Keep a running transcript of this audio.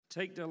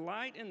Take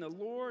delight in the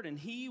Lord, and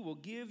He will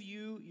give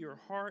you your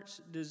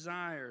heart's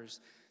desires.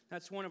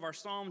 That's one of our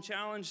Psalm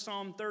challenge,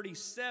 Psalm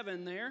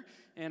 37 there.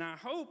 And I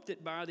hope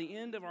that by the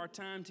end of our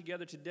time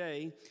together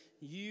today,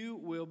 you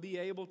will be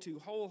able to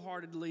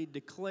wholeheartedly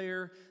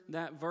declare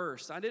that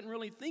verse. I didn't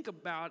really think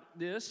about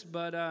this,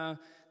 but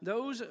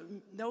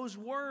those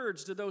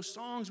words to those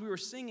songs we were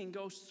singing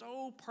go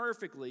so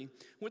perfectly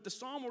with the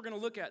psalm we're going to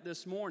look at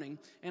this morning.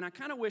 And I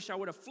kind of wish I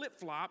would have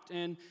flip-flopped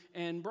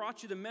and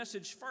brought you the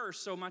message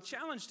first. So my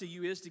challenge to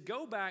you is to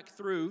go back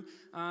through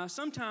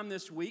sometime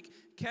this week,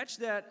 catch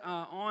that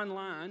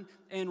online,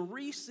 and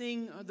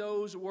re-sing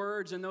those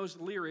words and those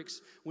lyrics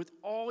with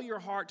all your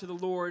heart to the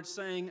Lord,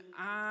 saying,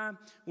 I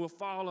will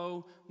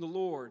follow the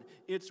Lord.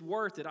 It's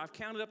worth it. I've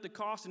counted up the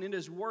cost, and it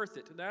is worth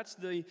it. That's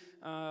the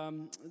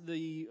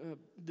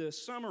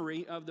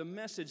summary of the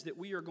message that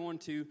we are going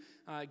to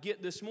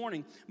get this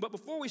morning. But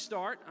before we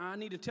start, I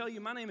need to tell you,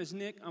 my name is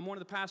Nick. I'm one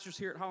of the pastors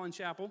here at Holland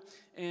Chapel,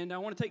 and I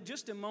want to take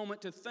just a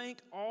moment to thank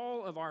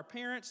all of our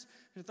parents,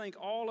 to thank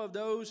all of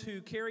those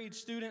who carried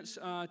students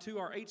to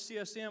our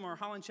HCSM, our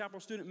Holland Chapel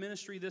Student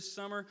Ministry this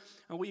summer.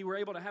 We were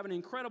able to have an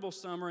incredible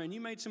summer, and you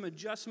made some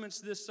adjustments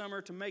this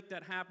summer to make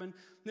that happen.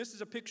 This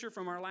is a picture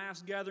from our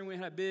last gathering. We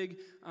had a big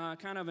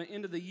kind of an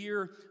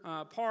end-of-the-year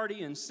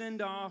party and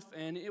send-off,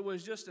 and it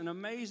was just an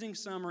amazing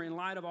summer in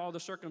light of all the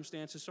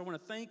circumstances. So I want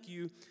to thank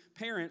you,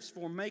 parents,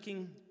 for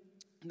making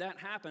that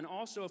happen.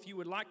 Also, if you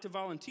would like to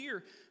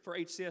volunteer for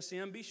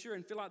HCSM, be sure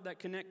and fill out that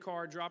Connect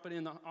card, drop it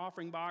in the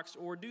offering box,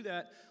 or do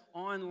that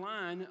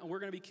online. We're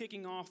going to be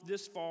kicking off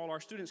this fall. Our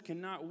students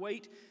cannot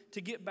wait to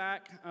get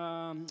back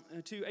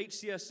to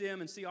HCSM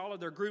and see all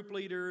of their group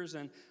leaders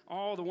and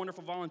all the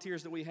wonderful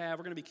volunteers that we have.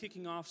 We're going to be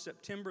kicking off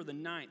September the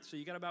 9th. So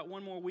you got about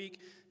one more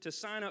week to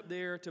sign up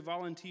there to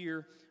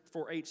volunteer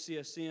for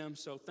HCSM.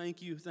 So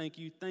thank you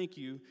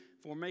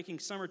for making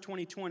summer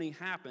 2020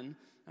 happen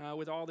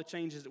with all the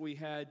changes that we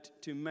had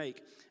to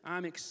make.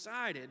 I'm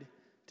excited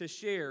to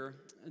share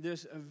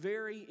this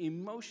very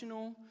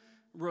emotional,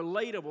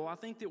 relatable. I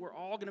think that we're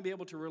all going to be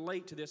able to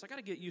relate to this. I got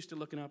to get used to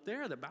looking up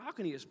there. The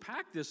balcony is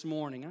packed this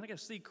morning. I got to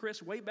see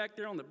Chris way back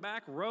there on the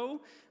back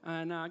row,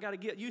 and I got to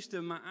get used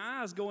to my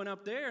eyes going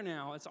up there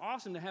now. It's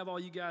awesome to have all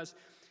you guys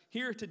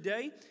here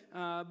today,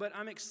 but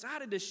I'm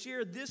excited to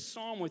share this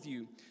psalm with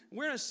you.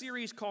 We're in a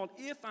series called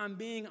If I'm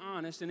Being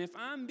Honest, and if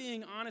I'm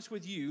being honest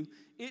with you,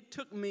 it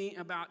took me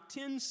about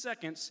 10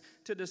 seconds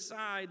to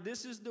decide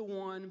this is the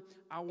one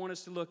I want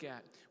us to look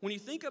at. When you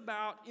think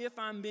about if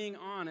I'm being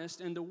honest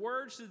and the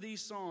words to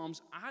these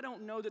psalms, I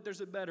don't know that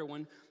there's a better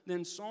one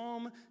than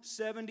Psalm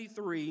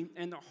 73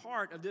 and the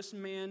heart of this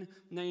man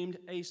named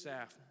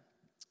Asaph.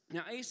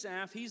 Now,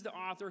 Asaph, he's the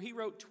author. He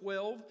wrote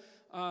 12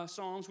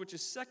 Psalms, which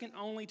is second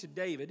only to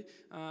David.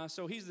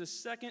 So he's the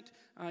second,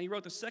 he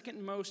wrote the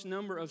second most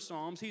number of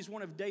Psalms. He's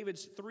one of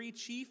David's 3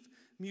 chief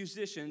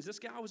musicians. This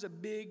guy was a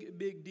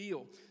big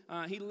deal.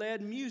 He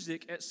led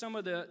music at some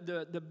of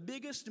the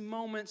biggest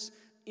moments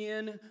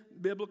in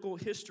biblical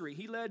history.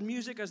 He led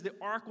music as the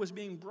ark was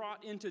being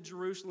brought into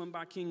Jerusalem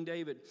by King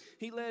David.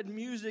 He led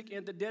music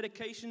at the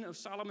dedication of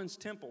Solomon's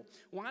temple.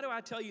 Why do I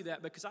tell you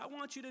that? Because I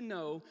want you to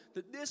know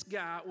that this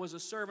guy was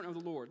a servant of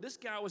the Lord. This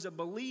guy was a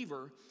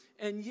believer,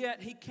 and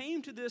yet he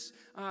came to this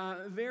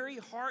very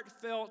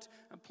heartfelt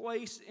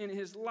place in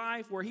his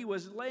life where he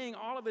was laying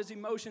all of his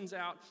emotions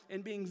out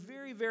and being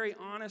very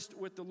honest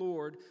with the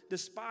Lord,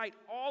 despite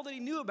all that he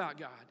knew about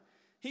God.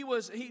 He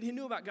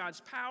knew about God's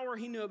power.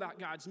 He knew about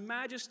God's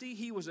majesty.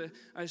 He was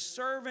a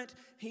servant.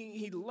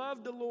 He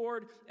loved the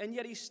Lord, and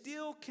yet he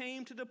still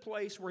came to the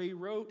place where he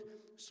wrote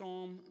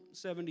Psalm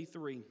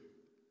 73.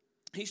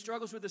 He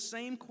struggles with the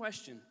same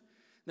question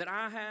that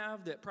I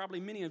have, that probably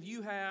many of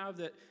you have,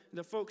 that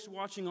the folks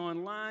watching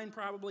online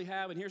probably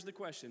have, and here's the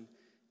question.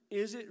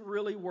 Is it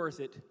really worth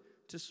it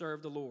to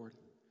serve the Lord?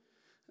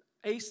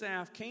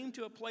 Asaph came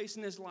to a place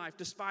in his life,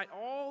 despite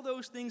all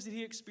those things that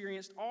he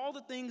experienced, all the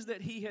things that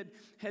he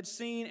had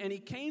seen, and he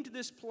came to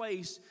this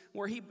place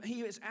where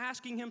he is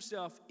asking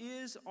himself,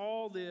 is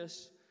all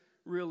this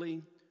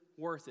really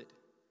worth it?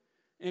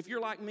 And if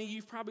you're like me,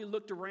 you've probably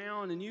looked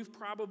around and you've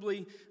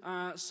probably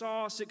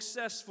saw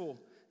successful,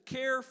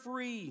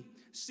 carefree,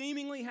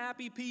 seemingly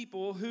happy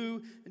people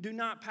who do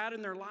not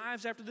pattern their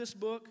lives after this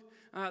book.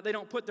 They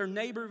don't put their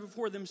neighbor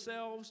before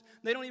themselves.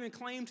 They don't even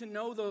claim to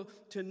know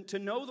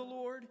the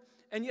Lord.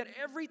 And yet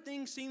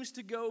everything seems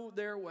to go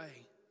their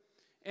way.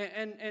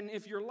 And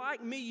if you're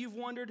like me, you've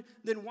wondered,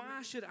 then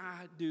why should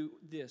I do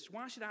this?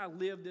 Why should I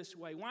live this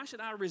way? Why should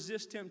I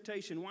resist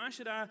temptation? Why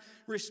should I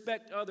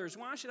respect others?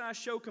 Why should I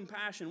show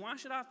compassion? Why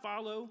should I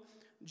follow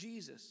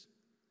Jesus?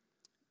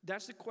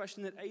 That's the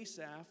question that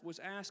Asaph was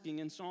asking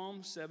in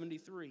Psalm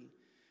 73.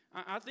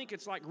 I think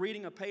it's like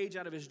reading a page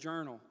out of his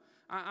journal.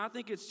 I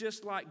think it's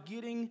just like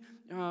getting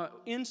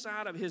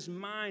inside of his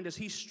mind as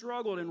he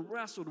struggled and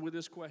wrestled with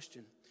this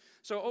question.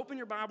 So open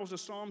your Bibles to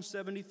Psalm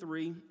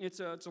 73. It's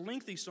a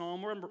lengthy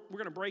psalm. We're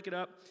going to break it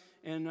up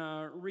and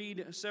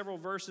read several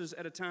verses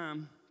at a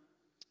time.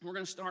 We're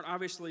going to start,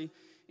 obviously,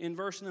 in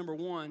verse number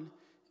 1.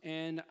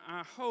 And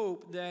I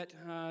hope that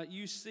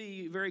you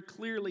see very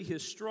clearly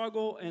his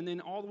struggle and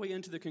then all the way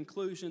into the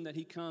conclusion that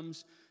he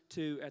comes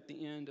to at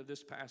the end of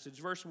this passage.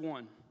 Verse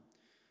 1.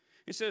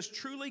 It says,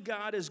 "Truly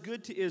God is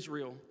good to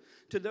Israel,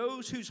 to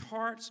those whose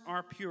hearts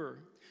are pure.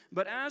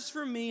 But as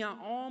for me, I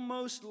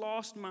almost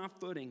lost my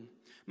footing.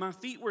 My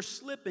feet were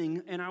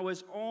slipping, and I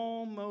was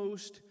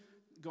almost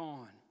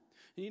gone."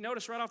 And you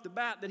notice right off the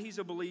bat that he's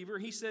a believer.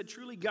 He said,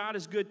 truly God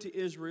is good to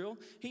Israel.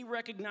 He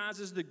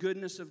recognizes the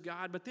goodness of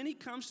God. But then he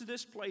comes to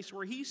this place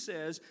where he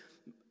says,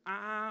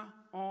 I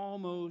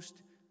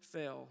almost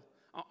fell.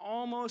 I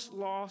almost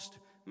lost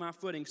my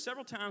footing.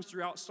 Several times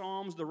throughout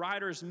Psalms, the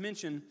writers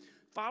mention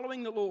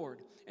following the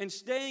Lord and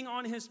staying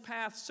on his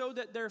path so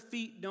that their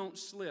feet don't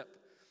slip.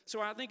 So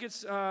I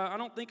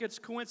don't think it's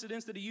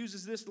coincidence that he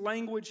uses this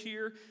language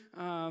here.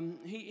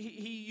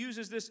 He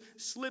uses this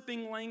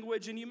slipping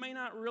language, and you may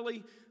not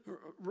really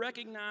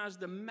recognize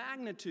the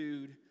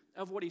magnitude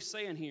of what he's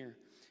saying here.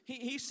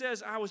 He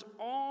says, I was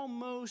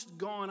almost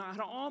gone. I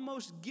had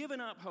almost given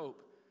up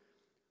hope.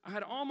 I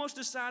had almost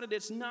decided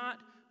it's not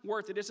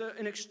worth it. It's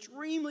an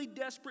extremely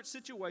desperate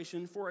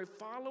situation for a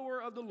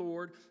follower of the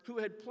Lord who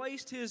had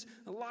placed his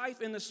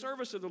life in the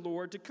service of the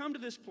Lord to come to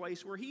this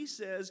place where he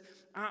says,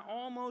 I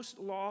almost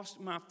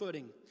lost my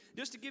footing.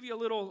 Just to give you a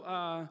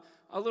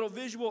little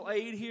visual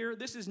aid here,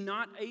 this is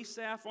not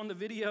Asaph on the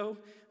video,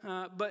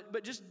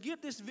 but just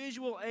get this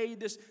visual aid,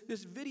 this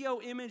video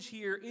image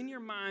here in your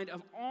mind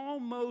of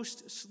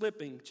almost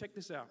slipping. Check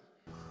this out.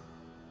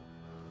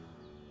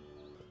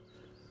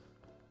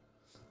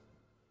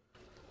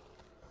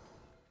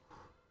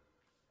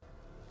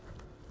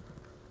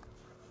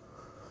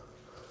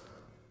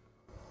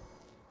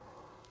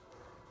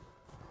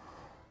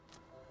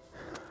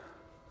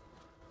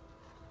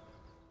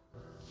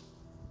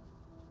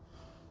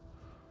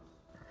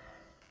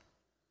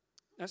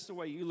 That's the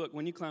way you look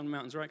when you climb the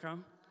mountains, right, Kyle?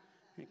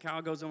 And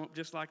Kyle goes on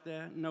just like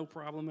that, no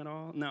problem at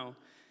all. No.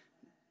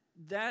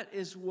 That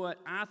is what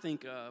I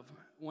think of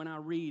when I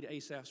read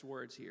Asaph's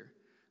words here.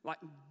 Like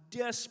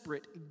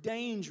desperate,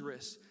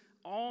 dangerous,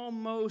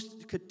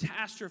 almost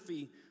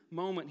catastrophe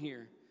moment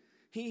here.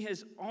 He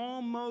has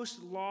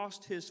almost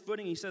lost his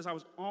footing. He says, I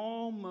was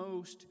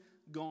almost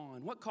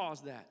gone. What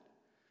caused that?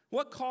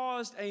 What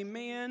caused a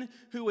man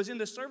who was in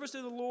the service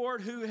of the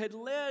Lord, who had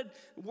led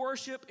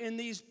worship in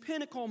these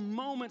pinnacle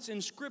moments in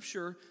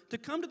Scripture, to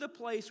come to the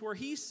place where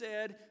he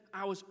said,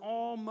 I was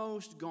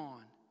almost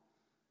gone?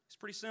 It's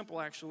pretty simple,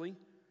 actually.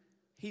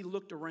 He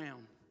looked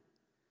around.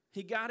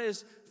 He got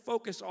his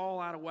focus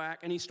all out of whack,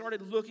 and he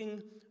started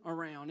looking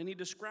around. And he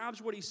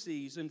describes what he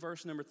sees in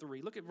verse number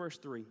 3. Look at verse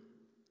 3.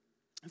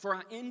 For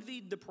I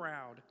envied the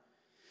proud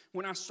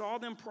when I saw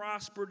them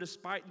prosper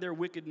despite their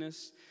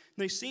wickedness.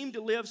 They seem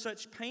to live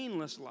such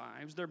painless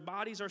lives. Their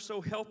bodies are so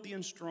healthy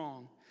and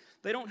strong.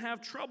 They don't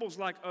have troubles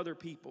like other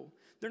people.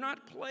 They're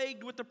not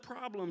plagued with the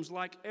problems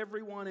like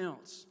everyone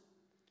else.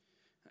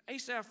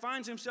 Asaph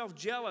finds himself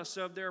jealous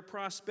of their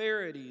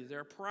prosperity,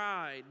 their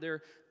pride,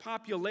 their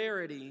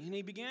popularity, and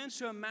he begins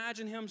to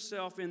imagine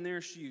himself in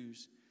their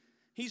shoes.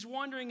 He's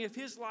wondering if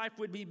his life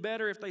would be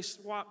better if they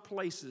swapped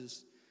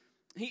places.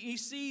 He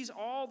sees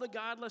all the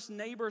godless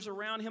neighbors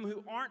around him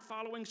who aren't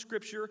following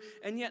Scripture,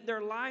 and yet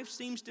their life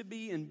seems to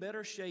be in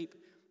better shape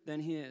than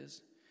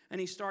his.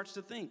 And he starts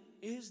to think,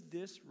 is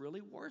this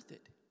really worth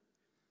it?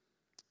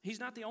 He's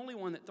not the only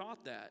one that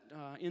thought that.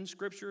 In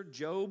Scripture,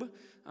 Job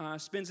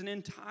spends an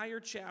entire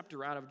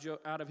chapter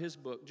out of his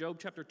book, Job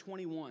chapter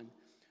 21.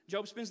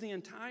 Job spends the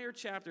entire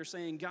chapter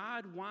saying,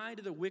 God, why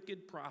do the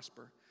wicked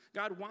prosper?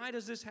 God, why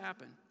does this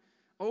happen?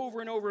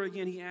 Over and over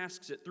again, he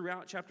asks it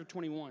throughout chapter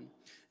 21.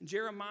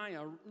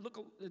 Jeremiah,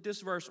 look at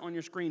this verse on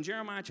your screen.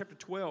 Jeremiah chapter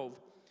 12.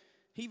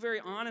 He very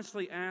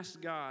honestly asks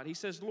God. He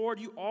says, Lord,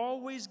 you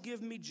always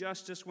give me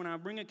justice when I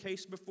bring a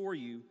case before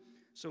you.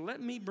 So let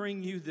me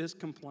bring you this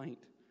complaint.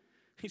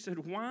 He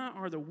said, why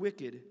are the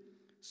wicked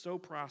so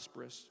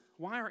prosperous?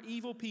 Why are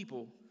evil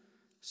people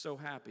so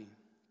happy?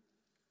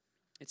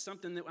 It's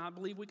something that I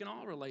believe we can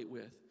all relate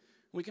with.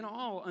 We can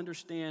all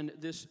understand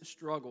this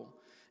struggle.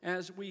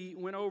 As we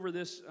went over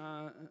this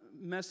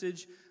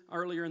message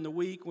earlier in the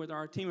week with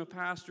our team of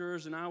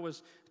pastors, and I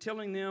was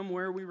telling them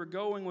where we were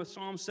going with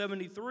Psalm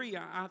 73,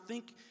 I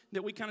think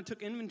that we kind of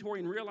took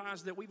inventory and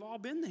realized that we've all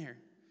been there.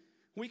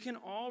 We can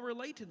all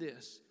relate to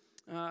this.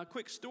 A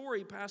quick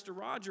story, Pastor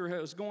Roger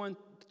was going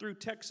through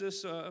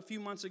Texas a few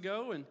months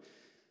ago, and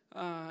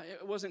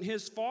it wasn't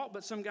his fault,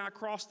 but some guy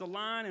crossed the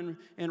line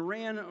and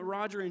ran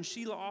Roger and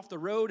Sheila off the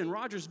road, and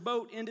Roger's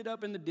boat ended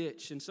up in the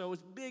ditch. And so it was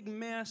a big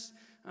mess,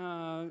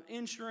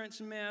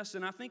 insurance mess,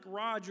 and I think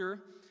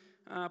Roger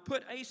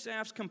put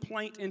Asaph's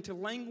complaint into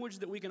language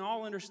that we can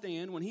all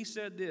understand when he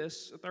said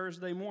this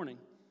Thursday morning.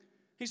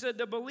 He said,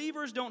 the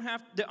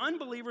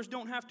unbelievers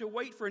don't have to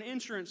wait for an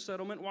insurance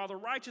settlement while the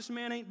righteous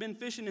man ain't been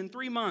fishing in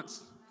 3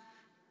 months.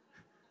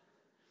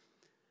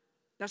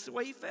 That's the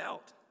way he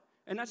felt.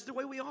 And that's the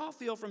way we all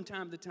feel from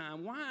time to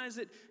time. Why is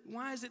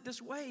it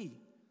this way?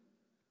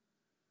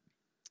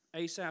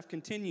 Asaph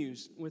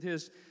continues with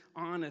his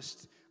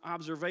honest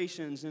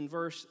observations in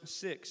verse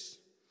 6.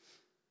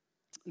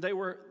 They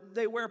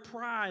wear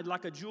pride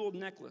like a jeweled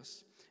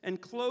necklace and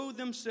clothe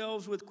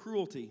themselves with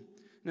cruelty.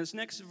 And this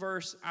next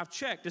verse, I've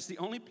checked. It's the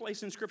only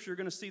place in Scripture you're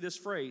going to see this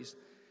phrase.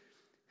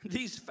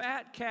 These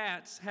fat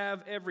cats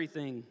have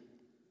everything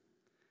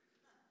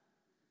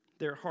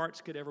their hearts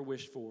could ever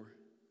wish for.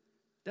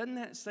 Doesn't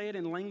that say it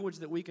in language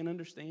that we can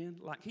understand?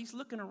 Like he's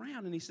looking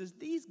around and he says,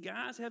 these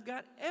guys have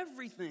got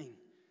everything.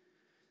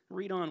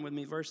 Read on with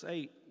me, verse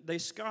 8. They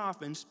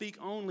scoff and speak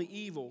only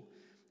evil.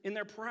 In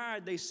their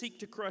pride, they seek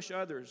to crush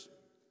others.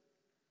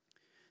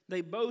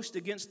 They boast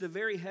against the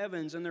very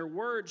heavens, and their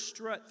words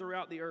strut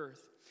throughout the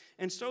earth.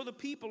 And so the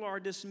people are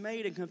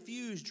dismayed and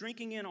confused,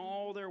 drinking in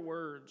all their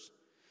words.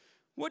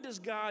 What does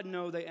God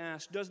know, they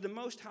ask? Does the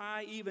Most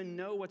High even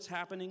know what's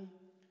happening?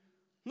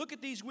 Look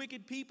at these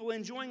wicked people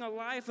enjoying a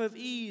life of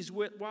ease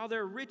while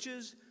their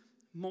riches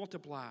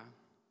multiply.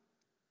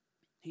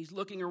 He's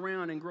looking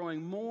around and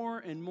growing more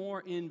and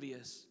more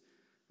envious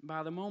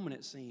by the moment,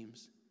 it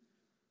seems.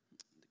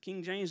 The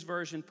King James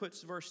Version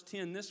puts verse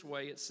 10 this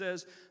way. It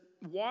says,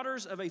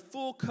 waters of a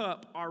full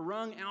cup are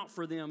wrung out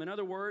for them. In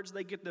other words,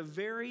 they get the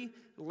very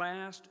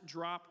last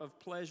drop of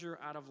pleasure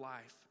out of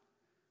life.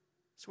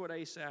 That's what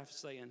Asaph's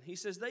saying. He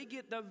says they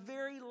get the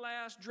very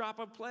last drop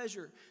of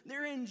pleasure.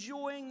 They're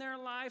enjoying their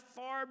life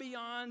far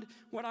beyond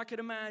what I could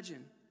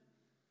imagine.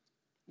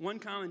 One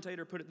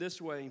commentator put it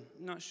this way.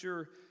 I'm not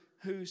sure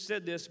who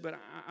said this, but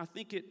I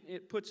think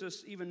it puts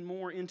us even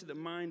more into the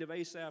mind of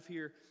Asaph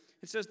here.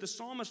 It says, the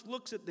psalmist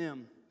looks at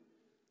them,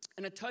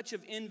 and a touch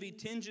of envy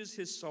tinges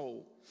his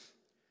soul.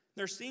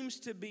 There seems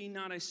to be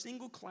not a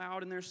single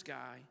cloud in their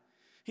sky.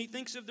 He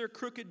thinks of their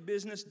crooked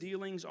business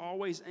dealings,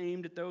 always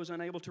aimed at those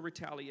unable to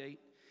retaliate.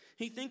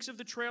 He thinks of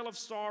the trail of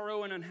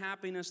sorrow and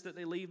unhappiness that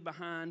they leave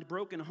behind,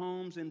 broken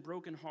homes and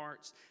broken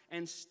hearts,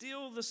 and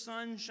still the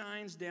sun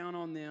shines down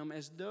on them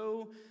as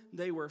though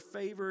they were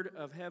favored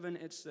of heaven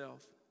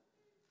itself.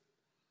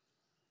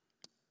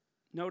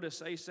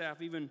 Notice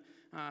Asaph even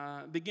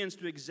begins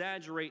to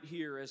exaggerate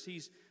here as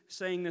he's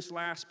saying this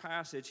last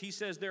passage. He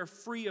says they're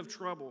free of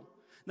trouble.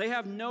 They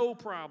have no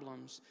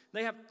problems.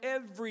 They have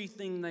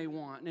everything they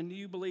want. And do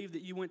you believe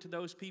that you went to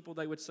those people,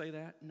 they would say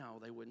that? No,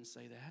 they wouldn't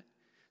say that.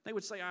 They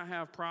would say, I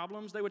have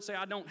problems. They would say,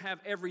 I don't have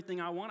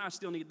everything I want. I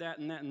still need that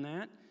and that and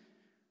that.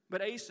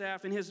 But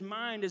Asaph, in his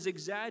mind, is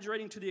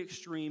exaggerating to the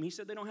extreme. He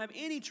said they don't have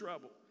any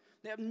trouble.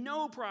 They have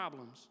no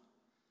problems.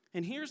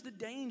 And here's the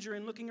danger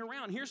in looking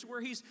around. Here's where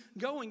he's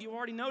going. You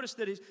already noticed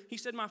that he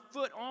said, my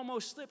foot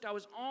almost slipped. I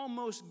was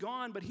almost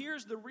gone. But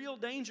here's the real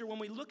danger when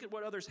we look at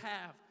what others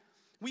have.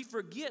 We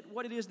forget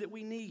what it is that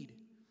we need.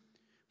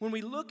 When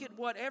we look at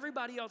what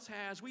everybody else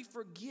has, we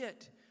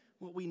forget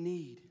what we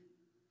need.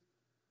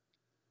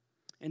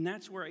 And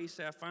that's where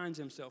Asaph finds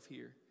himself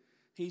here.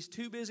 He's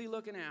too busy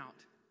looking out,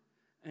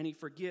 and he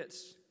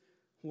forgets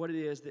what it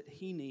is that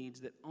he needs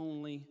that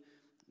only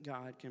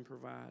God can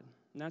provide.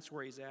 And that's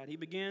where he's at. He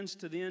begins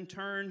to then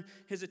turn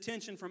his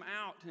attention from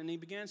out, and he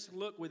begins to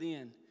look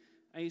within.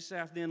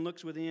 Asaph then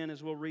looks within,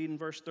 as we'll read in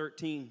verse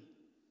 13.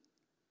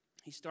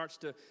 He starts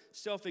to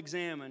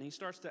self-examine. He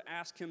starts to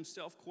ask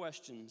himself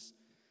questions.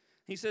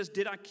 He says,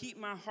 did I keep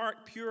my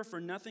heart pure for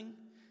nothing?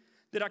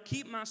 Did I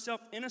keep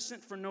myself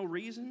innocent for no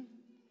reason?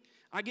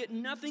 I get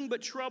nothing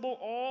but trouble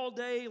all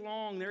day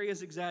long. There he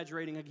is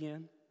exaggerating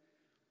again.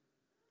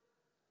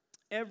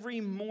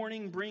 Every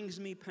morning brings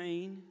me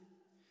pain.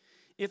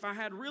 If I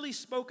had really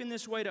spoken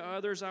this way to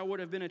others, I would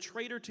have been a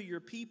traitor to your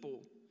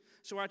people.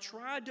 So I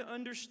tried to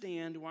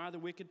understand why the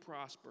wicked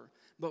prosper.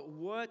 But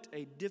what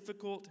a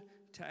difficult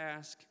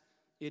task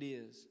it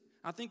is.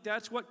 I think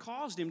that's what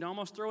caused him to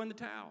almost throw in the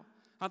towel.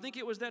 I think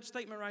it was that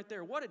statement right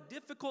there. What a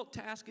difficult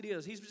task it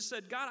is. He's just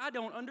said, God, I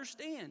don't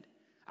understand.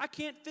 I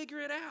can't figure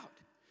it out.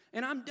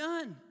 And I'm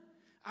done.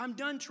 I'm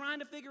done trying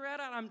to figure it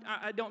out.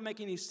 I don't make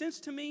any sense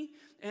to me,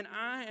 and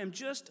I am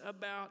just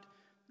about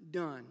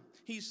done.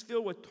 He's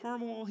filled with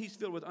turmoil. He's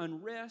filled with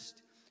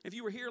unrest. If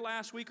you were here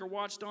last week or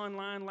watched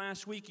online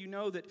last week, you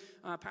know that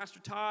Pastor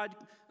Todd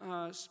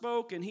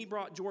spoke, and he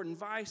brought Jordan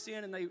Weiss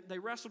in, and they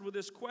wrestled with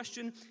this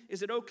question,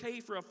 is it okay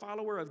for a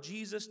follower of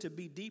Jesus to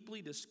be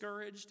deeply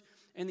discouraged?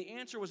 And the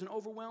answer was an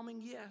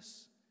overwhelming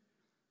yes.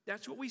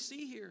 That's what we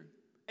see here.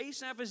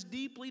 Asaph is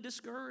deeply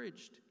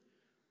discouraged.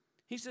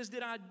 He says,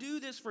 did I do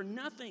this for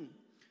nothing?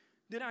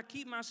 Did I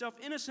keep myself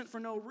innocent for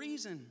no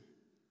reason?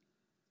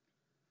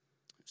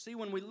 See,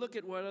 when we look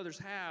at what others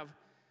have,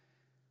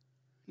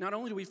 not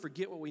only do we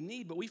forget what we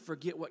need, but we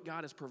forget what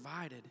God has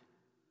provided.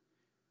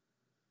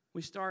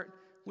 We start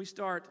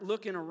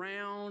looking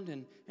around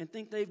and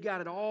think they've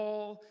got it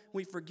all.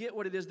 We forget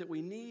what it is that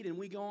we need, and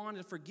we go on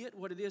to forget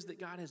what it is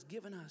that God has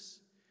given us.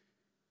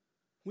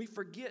 We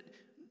forget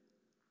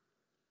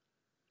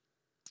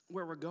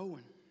where we're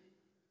going.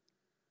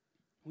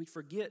 We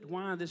forget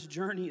why this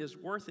journey is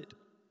worth it.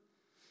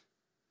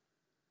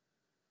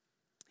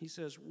 He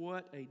says,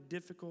 what a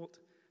difficult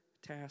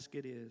task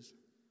it is.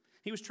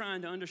 He was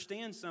trying to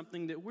understand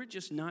something that we're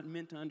just not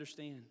meant to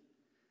understand.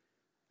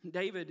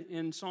 David,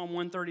 in Psalm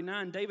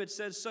 139, David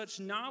says, such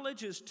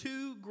knowledge is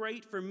too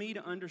great for me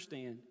to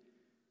understand.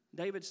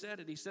 David said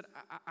it. He said,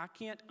 I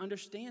can't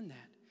understand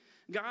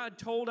that. God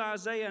told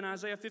Isaiah in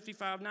Isaiah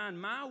 55:9,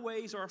 my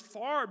ways are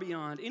far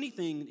beyond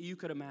anything that you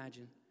could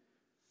imagine.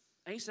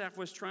 Asaph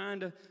was trying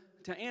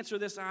to answer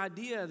this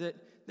idea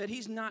that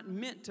he's not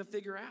meant to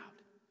figure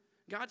out.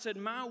 God said,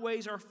 my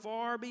ways are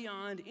far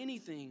beyond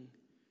anything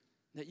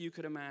that you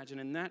could imagine.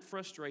 And that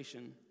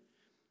frustration,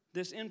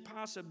 this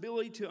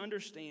impossibility to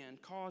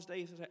understand, caused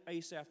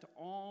Asaph to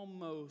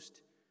almost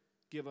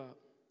give up.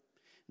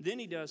 Then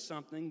he does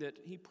something that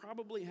he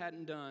probably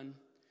hadn't done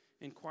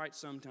in quite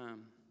some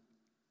time.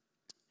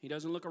 He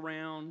doesn't look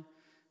around.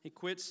 He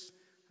quits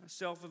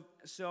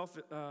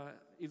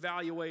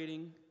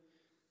evaluating,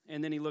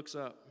 and then he looks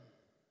up.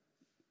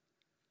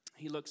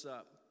 He looks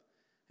up,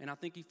 and I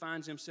think he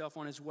finds himself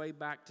on his way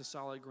back to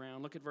solid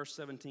ground. Look at verse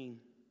 17.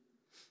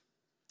 It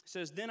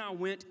says, then I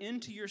went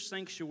into your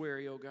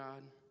sanctuary, O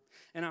God,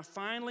 and I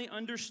finally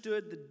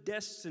understood the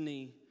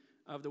destiny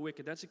of the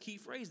wicked. That's a key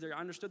phrase there. I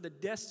understood the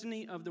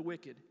destiny of the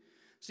wicked.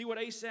 See, what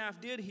Asaph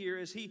did here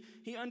is he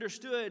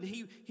understood,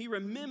 he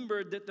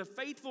remembered that the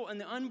faithful and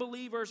the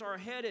unbelievers are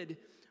headed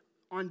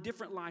on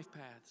different life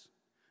paths.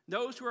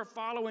 Those who are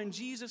following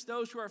Jesus,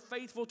 those who are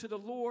faithful to the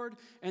Lord,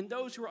 and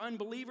those who are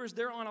unbelievers,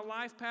 they're on a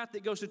life path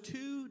that goes to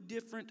two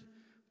different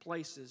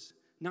places,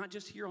 not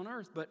just here on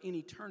earth, but in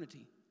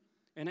eternity.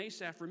 And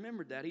Asaph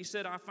remembered that. He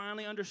said, I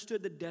finally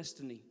understood the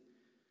destiny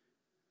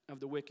of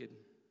the wicked.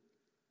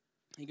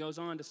 He goes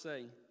on to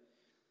say,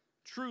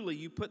 truly,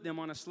 you put them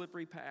on a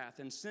slippery path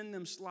and send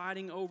them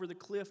sliding over the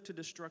cliff to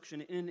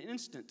destruction. In an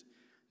instant,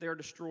 they are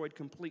destroyed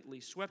completely,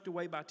 swept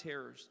away by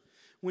terrors.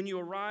 When you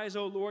arise,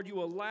 O Lord, you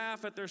will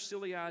laugh at their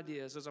silly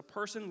ideas as a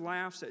person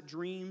laughs at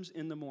dreams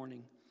in the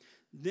morning.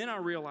 Then I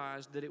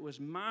realized that it was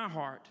my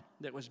heart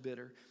that was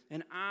bitter,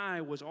 and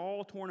I was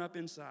all torn up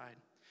inside.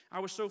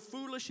 I was so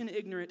foolish and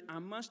ignorant, I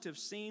must have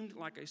seemed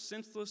like a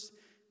senseless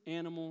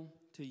animal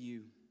to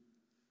you.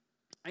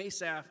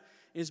 Asaph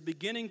is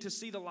beginning to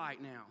see the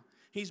light now.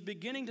 He's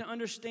beginning to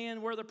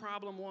understand where the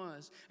problem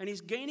was, and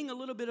he's gaining a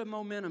little bit of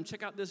momentum.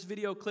 Check out this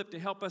video clip to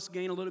help us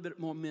gain a little bit of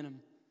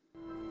momentum.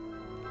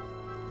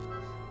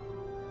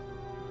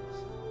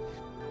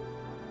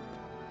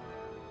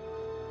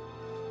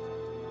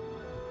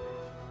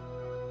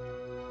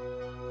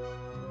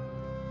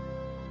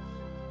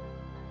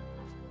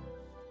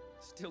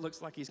 Still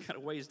looks like he's got a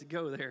ways to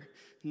go there.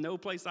 No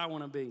place I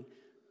want to be.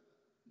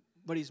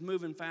 But he's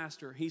moving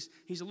faster. He's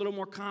a little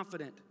more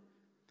confident.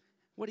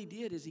 What he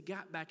did is he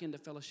got back into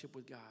fellowship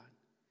with God.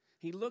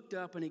 He looked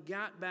up and he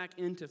got back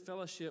into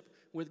fellowship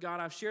with God.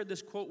 I've shared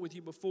this quote with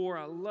you before.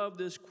 I love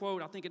this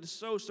quote. I think it is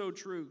so, so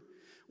true.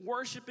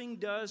 Worshiping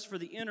does for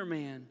the inner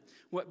man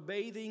what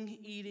bathing,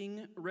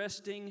 eating,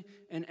 resting,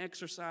 and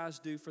exercise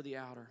do for the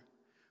outer.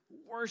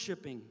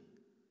 Worshiping,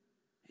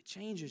 it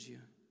changes you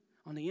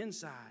on the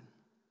inside.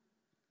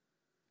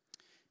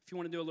 If you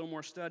want to do a little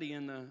more study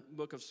in the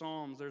book of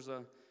Psalms, there's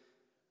a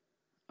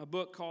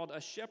book called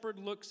A Shepherd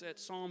Looks at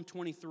Psalm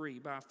 23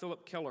 by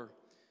Philip Keller.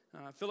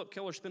 Philip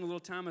Keller spent a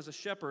little time as a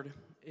shepherd,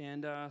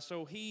 and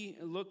so he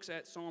looks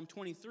at Psalm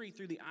 23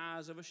 through the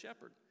eyes of a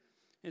shepherd.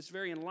 It's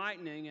very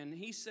enlightening, and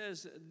he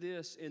says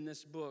this in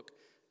this book.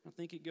 I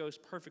think it goes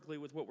perfectly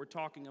with what we're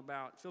talking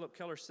about. Philip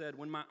Keller said,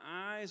 when my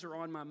eyes are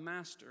on my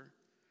master,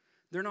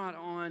 they're not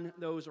on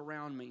those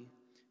around me,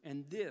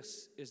 and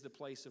this is the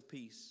place of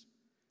peace.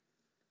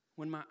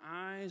 When my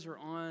eyes are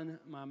on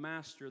my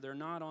master, they're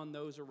not on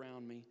those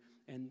around me,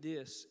 and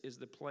this is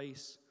the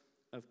place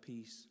of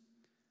peace.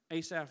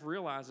 Asaph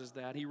realizes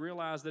that. He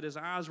realized that his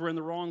eyes were in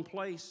the wrong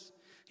place.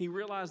 He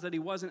realized that he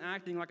wasn't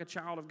acting like a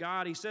child of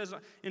God. He says,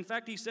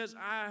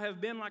 I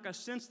have been like a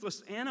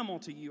senseless animal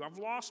to you. I've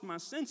lost my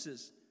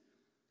senses.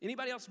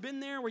 Anybody else been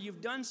there where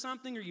you've done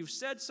something or you've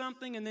said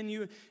something and then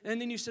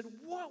you said,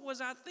 what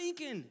was I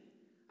thinking?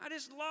 I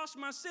just lost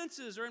my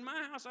senses. Or in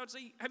my house, I would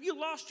say, have you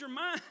lost your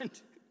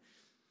mind?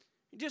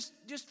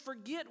 Just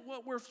forget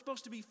what we're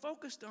supposed to be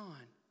focused on.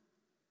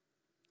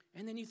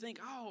 And then you think,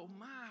 oh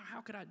my,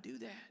 how could I do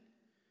that?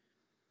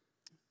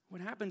 What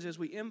happens is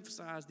we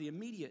emphasize the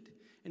immediate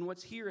and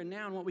what's here and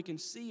now and what we can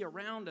see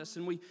around us,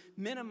 and we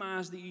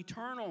minimize the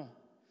eternal.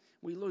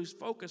 We lose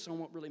focus on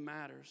what really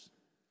matters.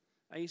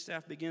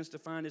 Asaph begins to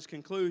find his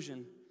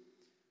conclusion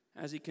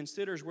as he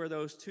considers where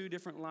those two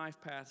different life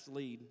paths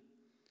lead.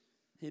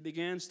 He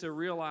begins to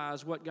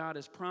realize what God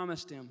has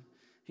promised him.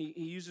 He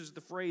uses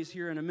the phrase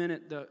here in a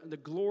minute, the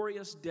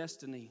glorious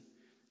destiny.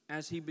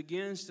 As he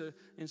begins to,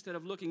 instead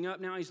of looking up,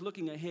 now he's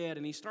looking ahead,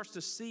 and he starts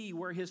to see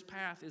where his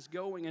path is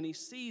going, and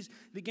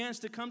begins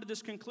to come to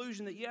this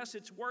conclusion that yes,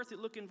 it's worth it.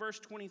 Look in verse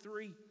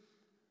 23.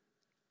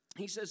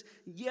 He says,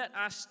 yet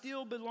I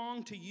still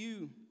belong to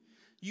you.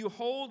 You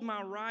hold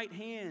my right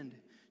hand.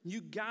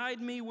 You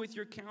guide me with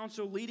your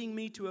counsel, leading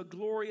me to a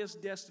glorious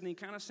destiny.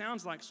 Kind of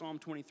sounds like Psalm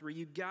 23.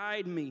 You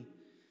guide me.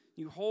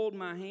 You hold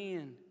my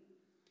hand.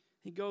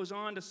 He goes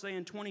on to say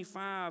in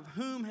 25,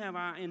 whom have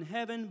I in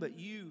heaven but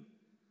you?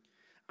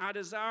 I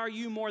desire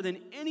you more than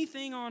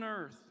anything on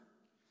earth.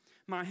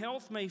 My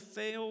health may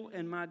fail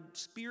and my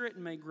spirit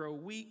may grow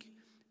weak,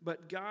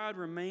 but God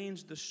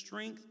remains the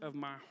strength of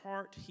my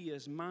heart. He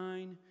is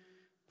mine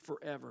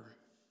forever.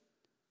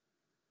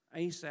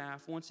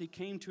 Asaph, once he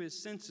came to his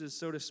senses,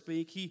 so to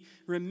speak, he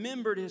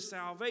remembered his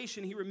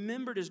salvation. He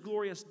remembered his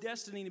glorious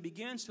destiny, and he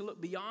begins to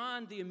look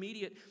beyond the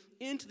immediate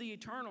into the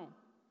eternal.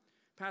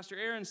 Pastor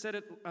Aaron said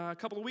it a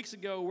couple of weeks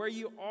ago, where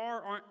you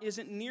are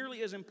isn't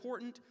nearly as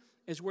important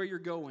as where you're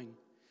going,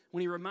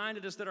 when he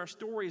reminded us that our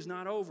story is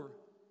not over.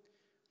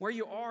 Where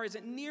you are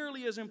isn't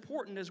nearly as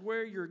important as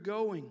where you're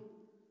going.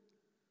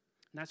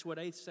 And that's what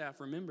Asaph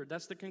remembered.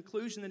 That's the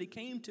conclusion that he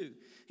came to.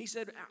 He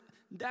said,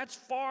 that's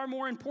far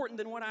more important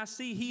than what I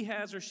see he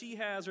has or she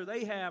has or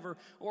they have or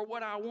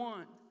what I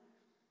want.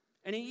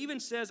 And he even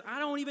says, I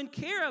don't even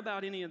care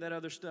about any of that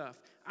other stuff.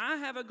 I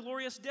have a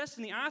glorious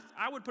destiny.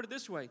 I would put it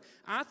this way.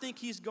 I think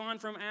he's gone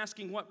from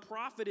asking what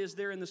profit is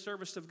there in the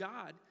service of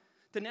God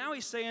to now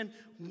he's saying,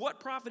 what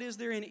profit is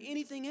there in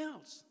anything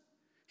else?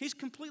 He's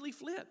completely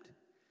flipped.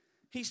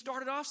 He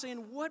started off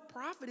saying, what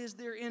profit is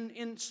there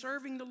in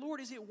serving the Lord?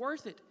 Is it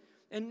worth it?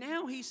 And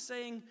now he's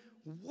saying,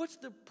 what's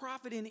the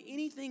profit in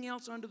anything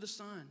else under the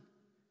sun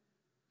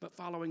but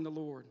following the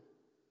Lord?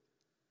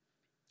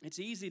 It's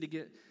easy to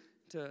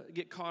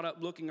get caught up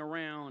looking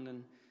around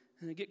and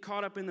get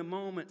caught up in the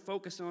moment,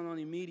 focusing on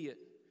the immediate.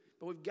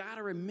 But we've got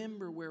to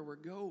remember where we're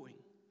going.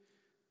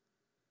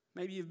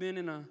 Maybe you've been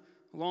in a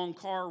long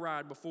car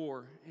ride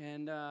before,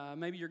 and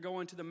maybe you're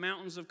going to the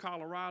mountains of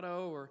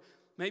Colorado, or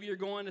maybe you're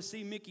going to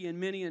see Mickey and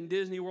Minnie in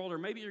Disney World, or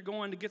maybe you're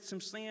going to get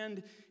some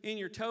sand in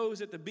your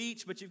toes at the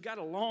beach, but you've got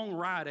a long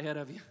ride ahead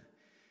of you.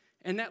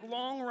 And that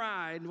long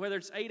ride, whether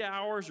it's 8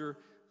 hours or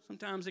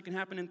sometimes it can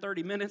happen in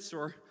 30 minutes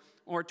or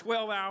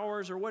 12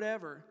 hours or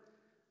whatever,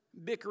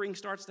 bickering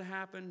starts to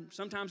happen.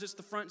 Sometimes it's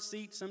the front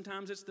seat,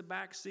 sometimes it's the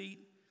back seat,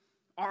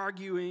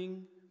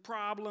 arguing,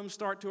 problems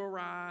start to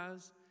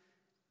arise.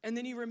 And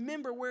then you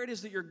remember where it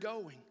is that you're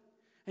going.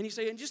 And you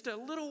say, in just a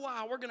little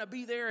while, we're going to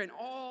be there and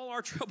all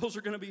our troubles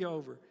are going to be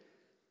over.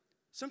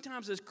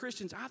 Sometimes as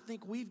Christians, I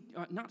think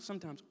not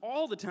sometimes,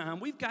 all the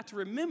time, we've got to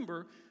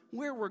remember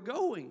where we're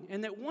going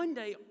and that one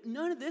day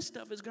none of this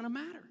stuff is going to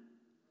matter.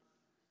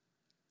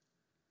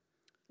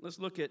 Let's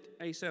look at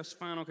Asaph's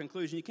final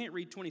conclusion. You can't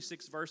read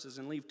 26 verses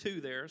and leave 2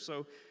 there,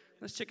 so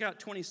let's check out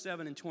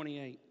 27 and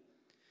 28.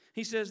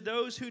 He says,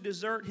 those who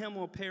desert him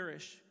will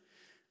perish,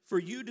 for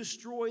you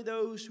destroy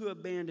those who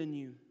abandon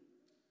you.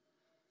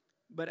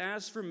 But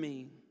as for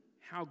me,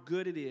 how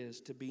good it is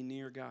to be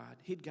near God.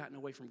 He'd gotten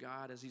away from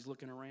God as he's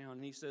looking around,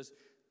 and he says,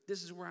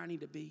 this is where I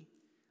need to be.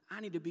 I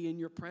need to be in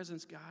your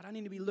presence, God. I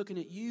need to be looking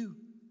at you.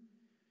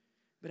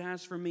 But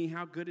as for me,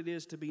 how good it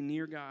is to be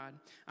near God.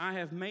 I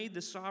have made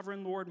the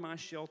sovereign Lord my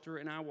shelter,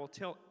 and I will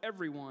tell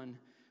everyone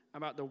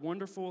about the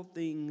wonderful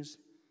things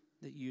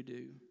that you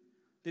do.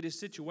 Did his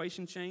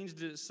situation change?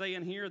 Did it say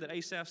in here that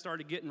Asaph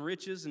started getting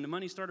riches and the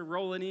money started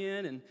rolling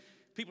in and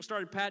people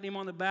started patting him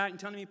on the back and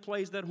telling him he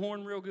plays that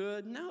horn real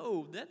good?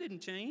 No, that didn't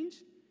change.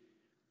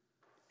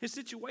 His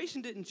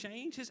situation didn't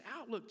change. His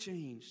outlook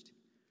changed.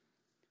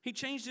 He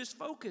changed his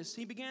focus.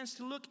 He begins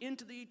to look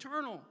into the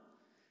eternal.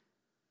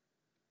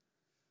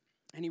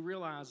 And he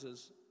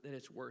realizes that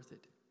it's worth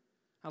it.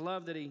 I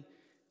love that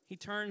he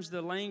turns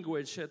the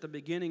language at the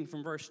beginning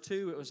from verse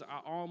 2. It was, I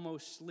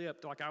almost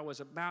slipped, like I was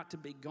about to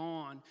be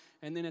gone.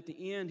 And then at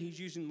the end, he's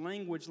using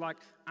language like,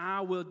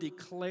 I will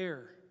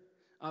declare.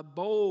 A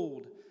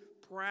bold,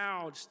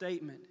 proud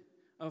statement,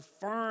 a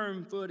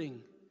firm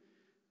footing.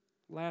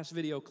 Last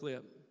video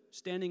clip,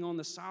 standing on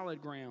the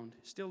solid ground.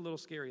 Still a little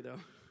scary though.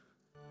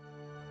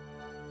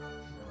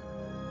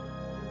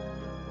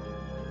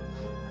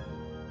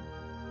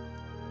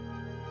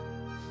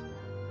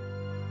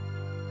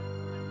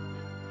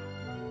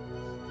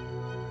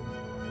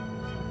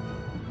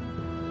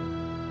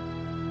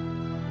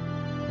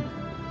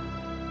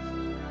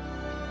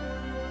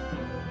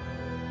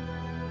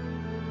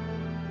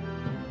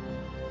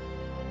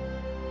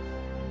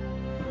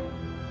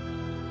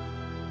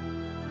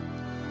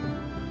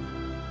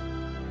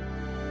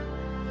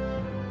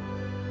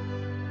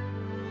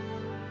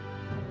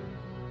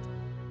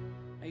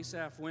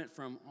 Asaph went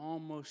from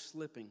almost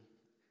slipping,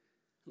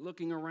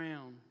 looking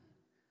around,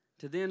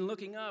 to then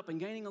looking up and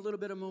gaining a little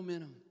bit of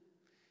momentum.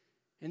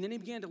 And then he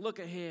began to look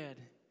ahead,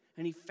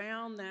 and he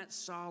found that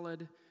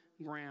solid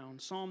ground.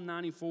 Psalm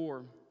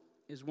 94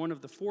 is one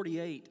of the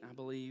 48, I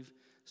believe,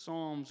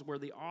 Psalms where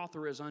the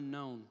author is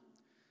unknown.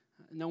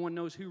 No one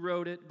knows who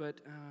wrote it, but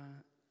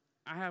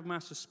I have my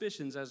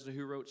suspicions as to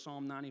who wrote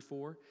Psalm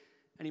 94,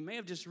 and he may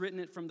have just written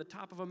it from the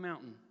top of a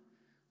mountain.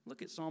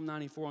 Look at Psalm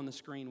 94 on the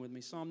screen with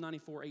me. Psalm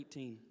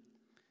 94:18.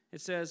 It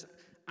says,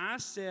 I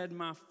said,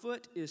 my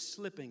foot is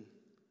slipping,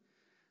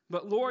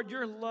 but Lord,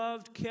 your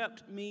love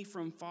kept me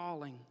from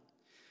falling.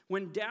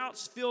 When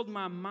doubts filled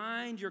my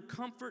mind, your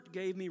comfort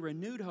gave me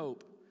renewed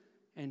hope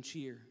and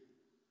cheer.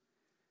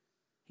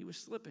 He was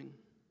slipping.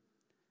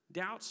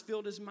 Doubts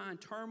filled his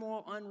mind,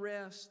 turmoil,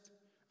 unrest,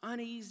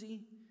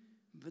 uneasy,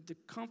 but the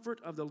comfort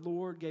of the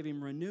Lord gave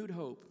him renewed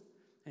hope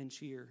and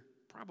cheer,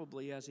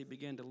 probably as he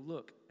began to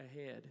look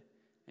ahead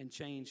and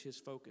change his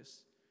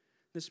focus.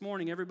 This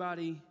morning,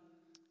 everybody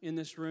in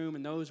this room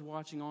and those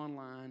watching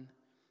online,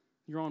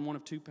 you're on one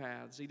of two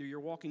paths. Either you're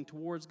walking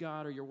towards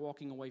God or you're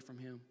walking away from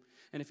Him.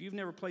 And if you've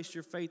never placed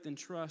your faith and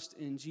trust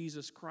in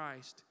Jesus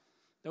Christ,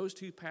 those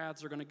two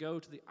paths are going to go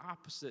to the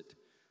opposite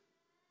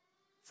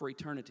for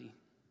eternity.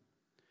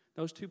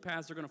 Those two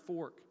paths are going to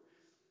fork.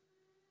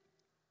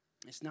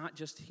 It's not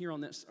just here on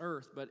this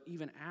earth, but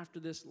even after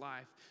this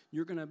life,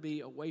 you're going to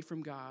be away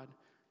from God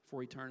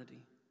for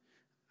eternity.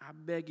 I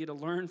beg you to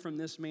learn from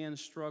this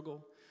man's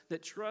struggle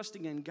that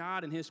trusting in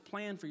God and His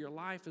plan for your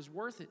life is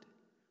worth it.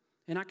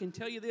 And I can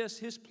tell you this,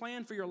 His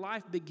plan for your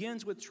life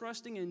begins with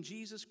trusting in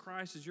Jesus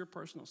Christ as your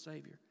personal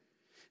Savior.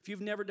 If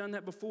you've never done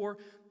that before,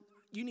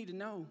 you need to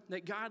know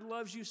that God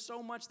loves you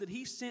so much that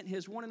He sent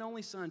His one and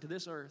only Son to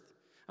this earth,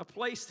 a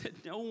place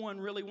that no one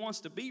really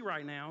wants to be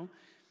right now,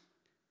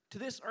 to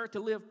this earth to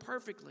live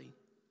perfectly,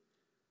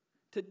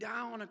 to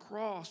die on a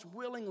cross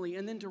willingly,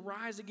 and then to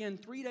rise again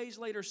 3 days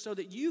later so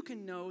that you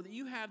can know that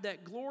you have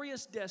that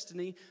glorious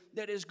destiny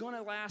that is going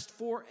to last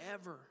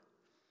forever.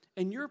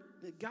 And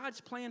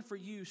God's plan for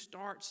you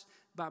starts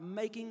by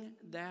making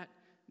that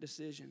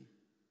decision.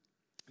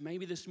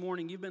 Maybe this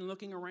morning you've been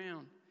looking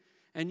around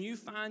and you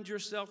find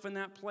yourself in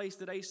that place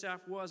that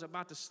Asaph was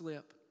about to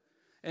slip.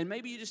 And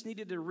maybe you just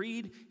needed to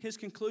read his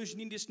conclusion.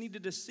 You just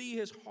needed to see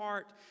his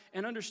heart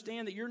and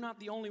understand that you're not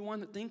the only one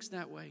that thinks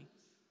that way.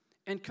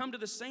 And come to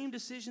the same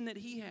decision that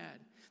he had,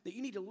 that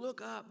you need to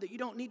look up, that you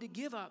don't need to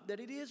give up, that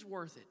it is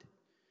worth it.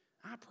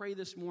 I pray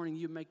this morning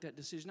you make that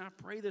decision. I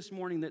pray this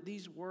morning that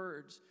these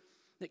words,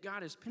 that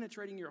God is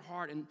penetrating your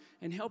heart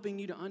and helping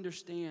you to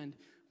understand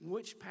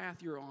which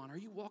path you're on. Are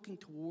you walking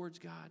towards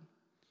God?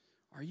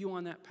 Are you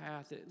on that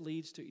path that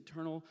leads to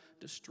eternal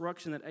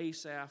destruction that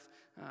Asaph,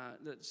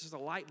 that's just a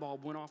light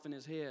bulb went off in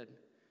his head?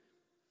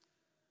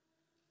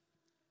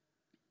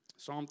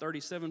 Psalm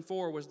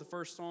 37:4 was the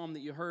first psalm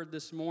that you heard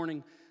this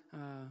morning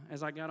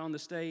as I got on the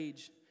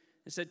stage.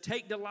 It said,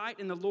 "Take delight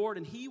in the Lord,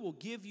 and He will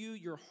give you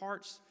your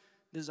heart's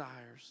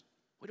desires."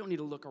 We don't need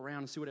to look around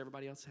and see what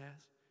everybody else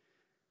has.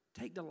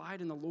 Take delight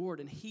in the Lord,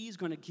 and He's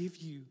going to give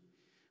you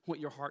what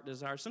your heart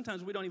desires.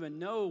 Sometimes we don't even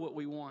know what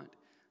we want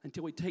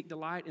until we take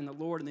delight in the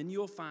Lord, and then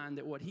you'll find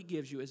that what He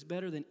gives you is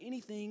better than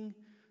anything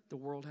the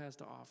world has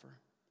to offer.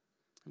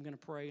 I'm going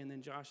to pray, and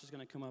then Josh is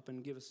going to come up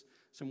and give us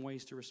some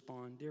ways to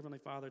respond. Dear Heavenly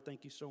Father,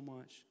 thank you so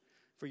much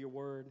for your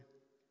word.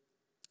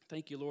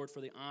 Thank you, Lord,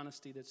 for the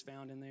honesty that's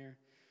found in there.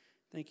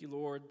 Thank you,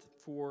 Lord,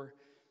 for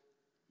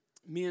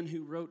men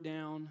who wrote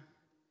down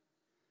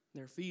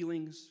their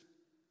feelings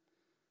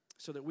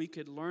so that we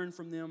could learn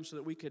from them, so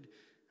that we could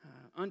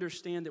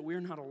understand that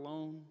we're not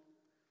alone.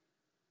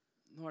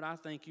 Lord, I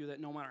thank you that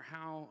no matter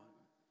how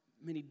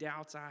many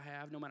doubts I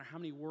have, no matter how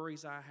many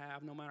worries I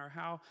have, no matter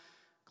how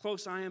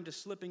close I am to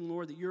slipping,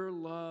 Lord, that your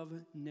love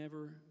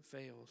never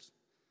fails.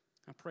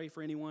 I pray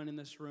for anyone in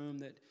this room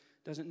that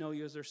doesn't know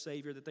you as their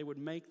Savior, that they would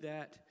make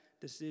that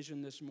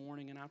decision this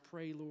morning. And I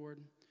pray, Lord,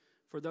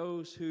 for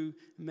those who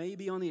may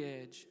be on the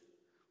edge,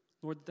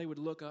 Lord, that they would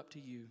look up to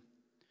you,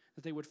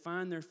 that they would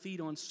find their feet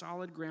on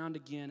solid ground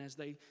again as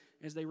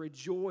they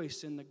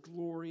rejoice in the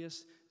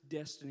glorious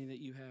destiny that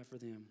you have for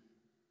them.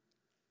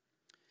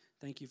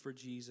 Thank you for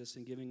Jesus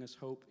and giving us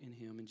hope in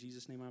Him. In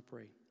Jesus' name I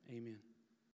pray. Amen.